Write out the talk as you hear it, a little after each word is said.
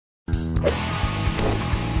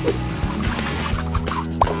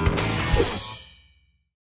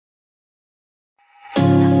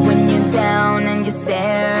you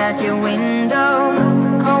stare out your window,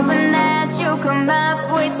 hoping that you'll come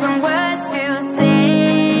up with some words to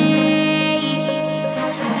say.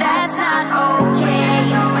 That's not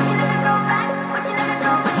okay.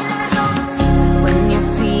 When you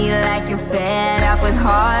feel like you're fed up with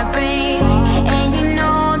heartbreak, and you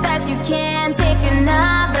know that you can't take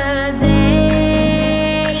another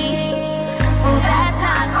day, well, that's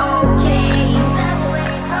not okay.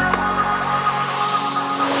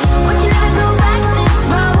 We can never go back this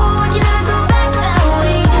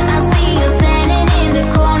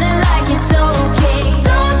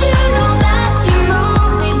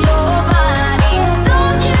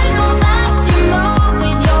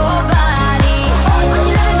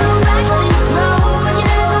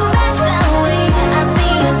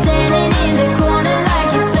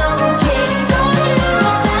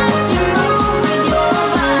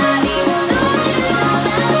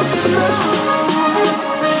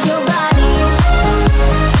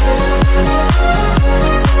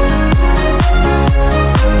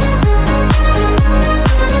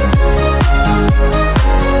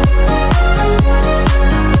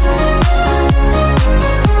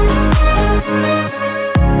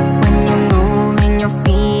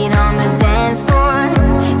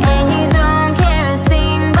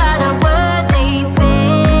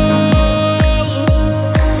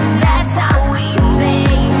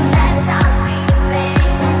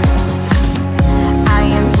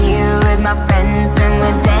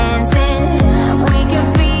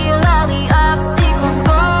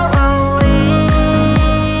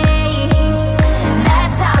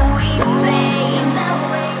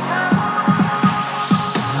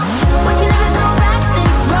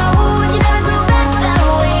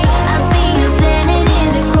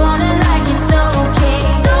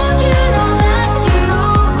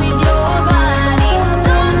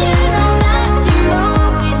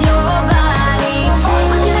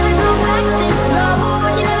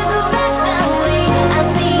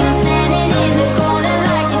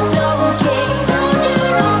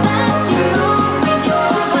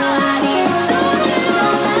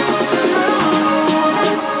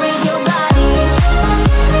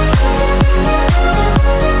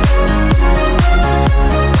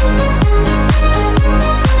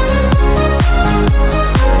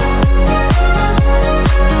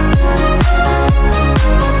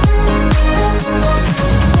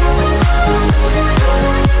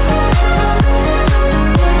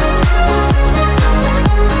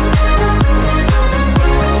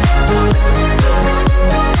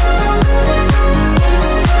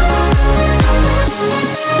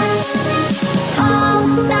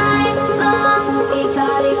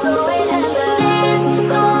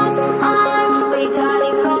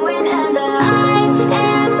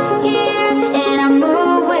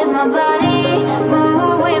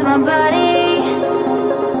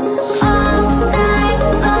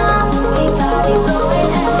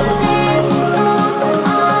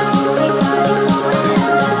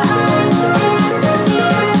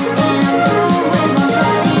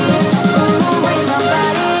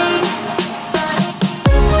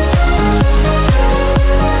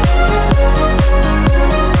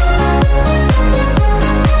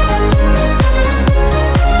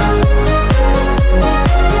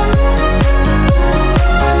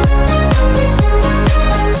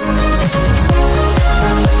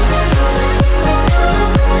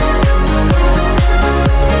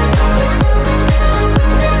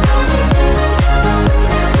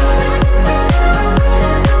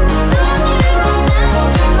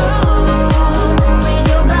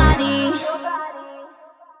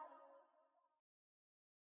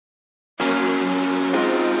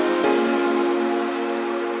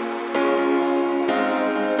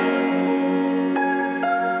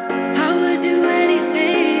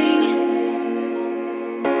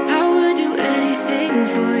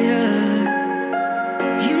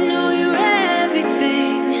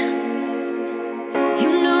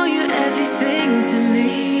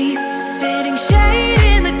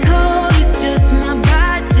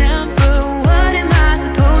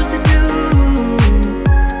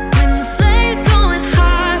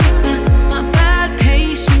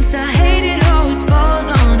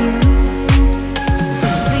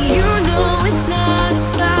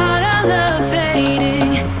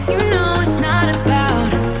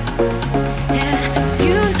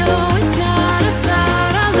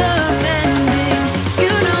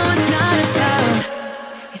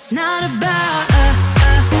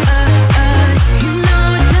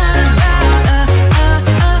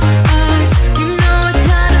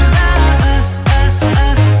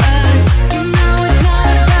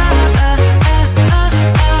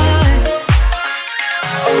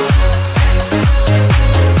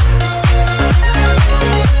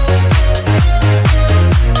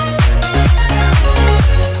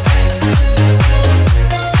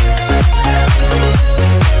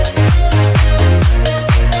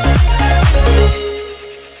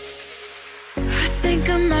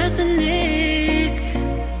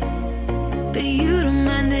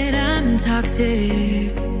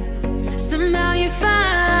toxic. Somehow you're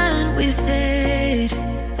fine with it,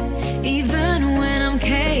 even when I'm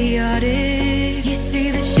chaotic. You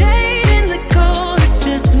see the shade in the cold, it's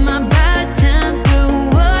just my bad temper.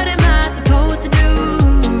 What am I supposed to do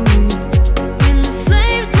when the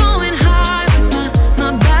flame's going high with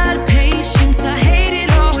my bad patience? I hate it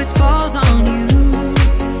always falls on you.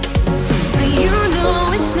 But you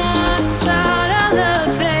know it's not about our love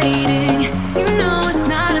fading. You know it's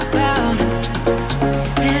not about,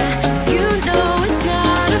 yeah. You know it's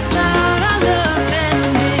not about our love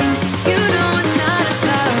ending. You know it's not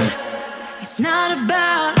about, it's not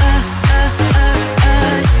about us.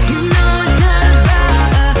 You know it's not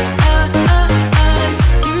about us.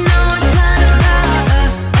 You know it's not about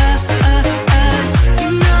us. You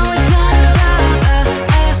know it's not about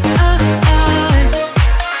us.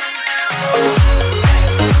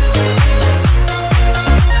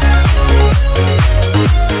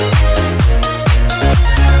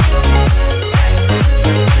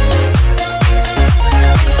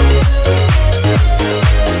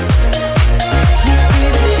 You see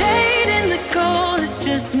the shade in the cold, it's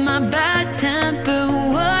just my bad temper.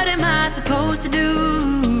 What am I supposed to do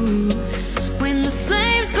when the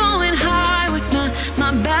flame's going high with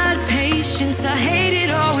my bad patience? I hate it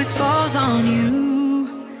always falls on you.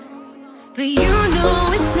 But you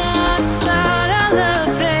know it's not about our love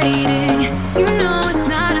fading. You know it's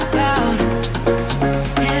not about,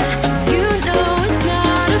 yeah. You know it's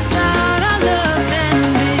not about our love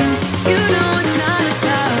ending. You know it's not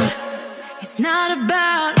about, it's not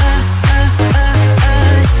about us.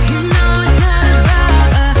 You know it's not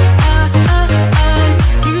about us.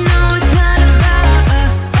 You know it's not about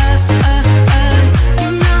us. You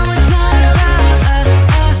know it's not about us.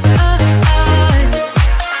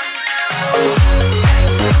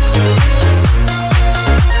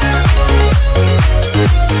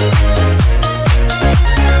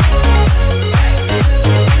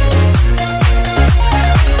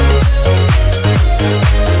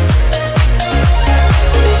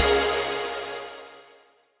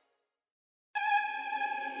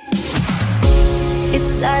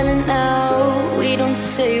 It's silent now, we don't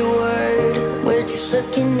say a word. We're just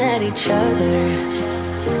looking at each other.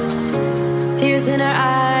 Tears in our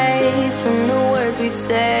eyes from the words we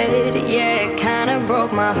said. Yeah, it kinda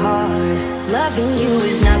broke my heart. Loving you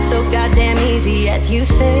is not so goddamn easy as you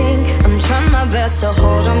think. I'm trying my best to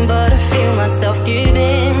hold on, but I feel myself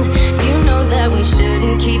giving. You know that we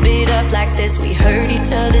shouldn't keep it up like this. We hurt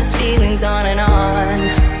each other's feelings on and on.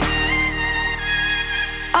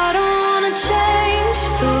 I don't wanna change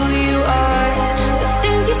who you are. The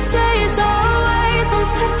things you say is always one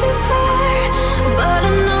step too far. But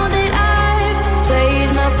I know that I've played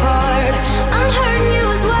my part. I'm hurting you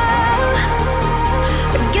as well.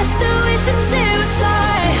 I guess that we should say we're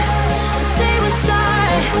sorry. Say we're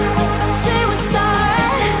sorry. Say we're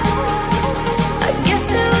sorry. I guess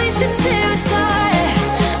that we should say we're sorry.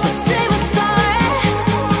 Say we're sorry.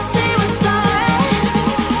 Say we're sorry.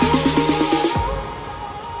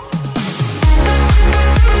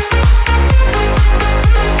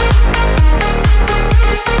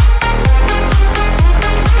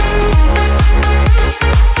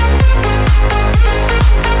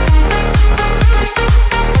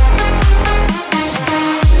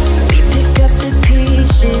 We pick up the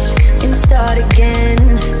pieces and start again.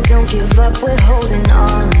 Don't give up, we're holding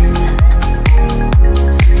on.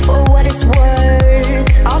 For what it's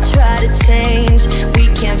worth, I'll try to change. We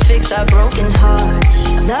can't fix our broken hearts.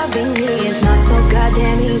 Loving me is not so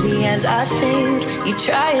goddamn easy as I think. You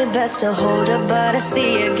try your best to hold up, but I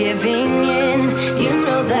see you giving in. You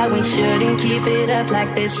know that we shouldn't keep it up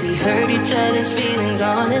like this. We hurt each other's feelings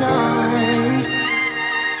on and on.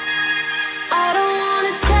 I don't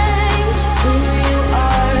wanna change who you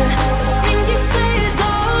are. The things you say is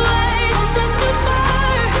always one step too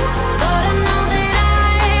far. But I know that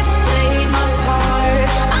I've played my part.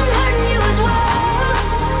 I'm hurting you as well.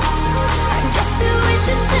 I guess that we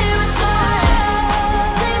should say we're sorry.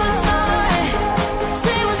 Say we're sorry.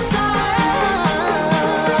 Say we're sorry.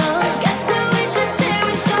 I guess that we should say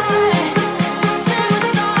we're sorry. Say we're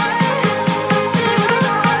sorry. Say we're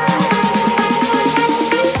sorry.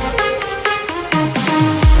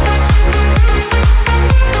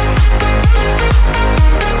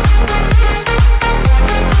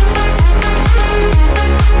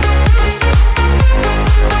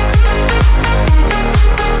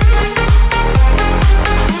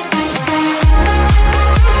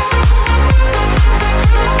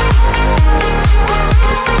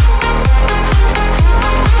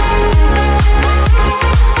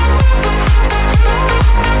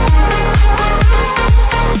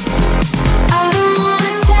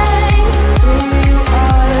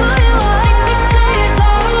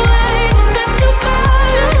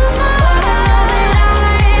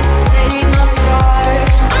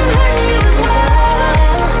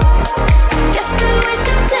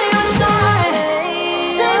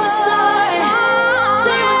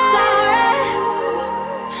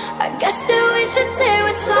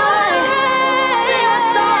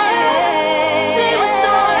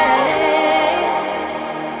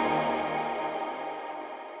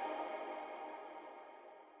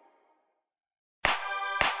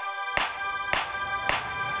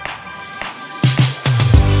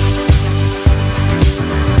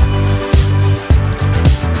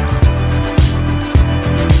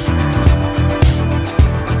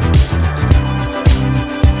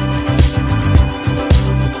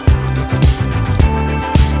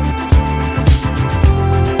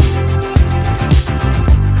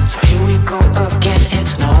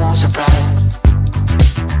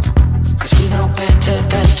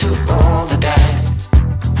 to roll the dice.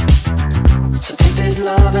 So take this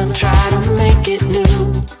love and try to make it new.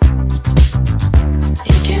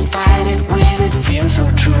 You can't fight it when it feels so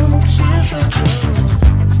true.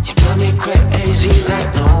 You got me crazy like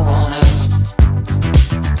no one else.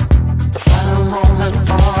 The final moment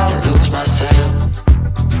before I lose myself.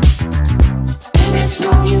 And it's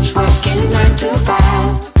no use working 9 to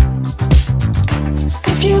 5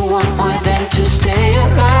 if you want more than to stay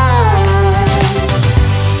alive.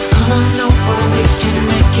 So come on over, we can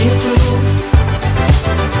make it through.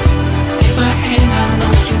 Take my hand, I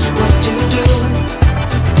know just what to do.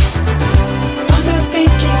 On the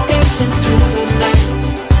beat, keep dancing through the night.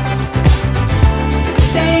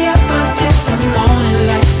 Stay up until the morning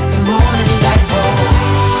light, the morning light. Oh,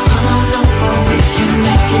 so come on over, we can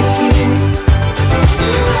make it through.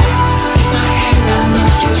 Take my hand, I know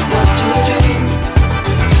just what to do.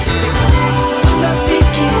 On the beat,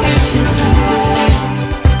 keep dancing through the night.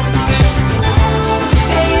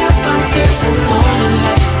 Stay up until the morning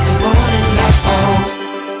light, the morning light. Oh,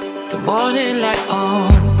 the morning light. Oh,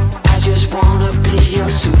 I just wanna be your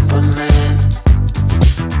Superman.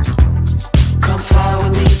 Come fly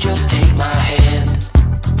with me, just take my hand.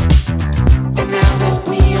 And now that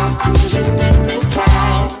we are cruising in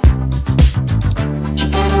mid-flight, you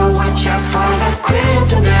better watch out for that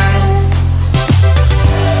kryptonite.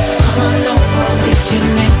 So come on over, we can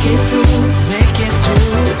make it through, make it through.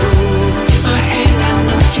 Take my hand, I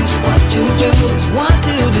know just what to do, just what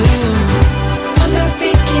to do. On the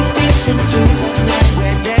beat, keep dancing through the night,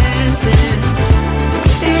 we're dancing.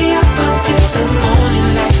 Stay up until the morning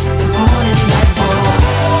light, the morning light. Oh,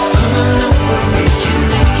 come on over, we can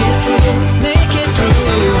make it through, make it through.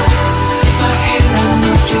 Take my hand, I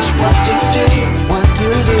know just what to do, what to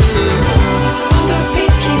do. On the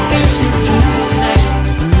beat, keep dancing through the night.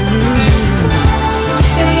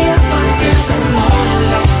 Stay up until the morning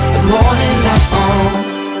light, the morning light. Oh.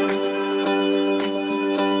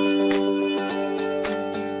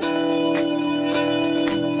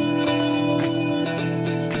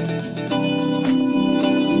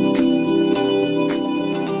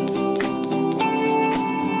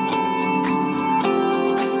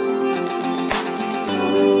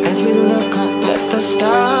 As we look up at the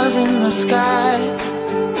stars in the sky,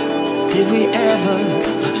 did we ever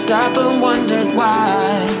stop and wondered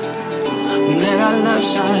why we let our love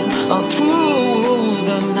shine all through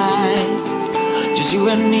the night? Just you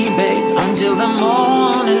and me, babe, until the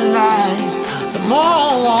morning light, the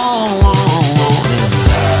morning.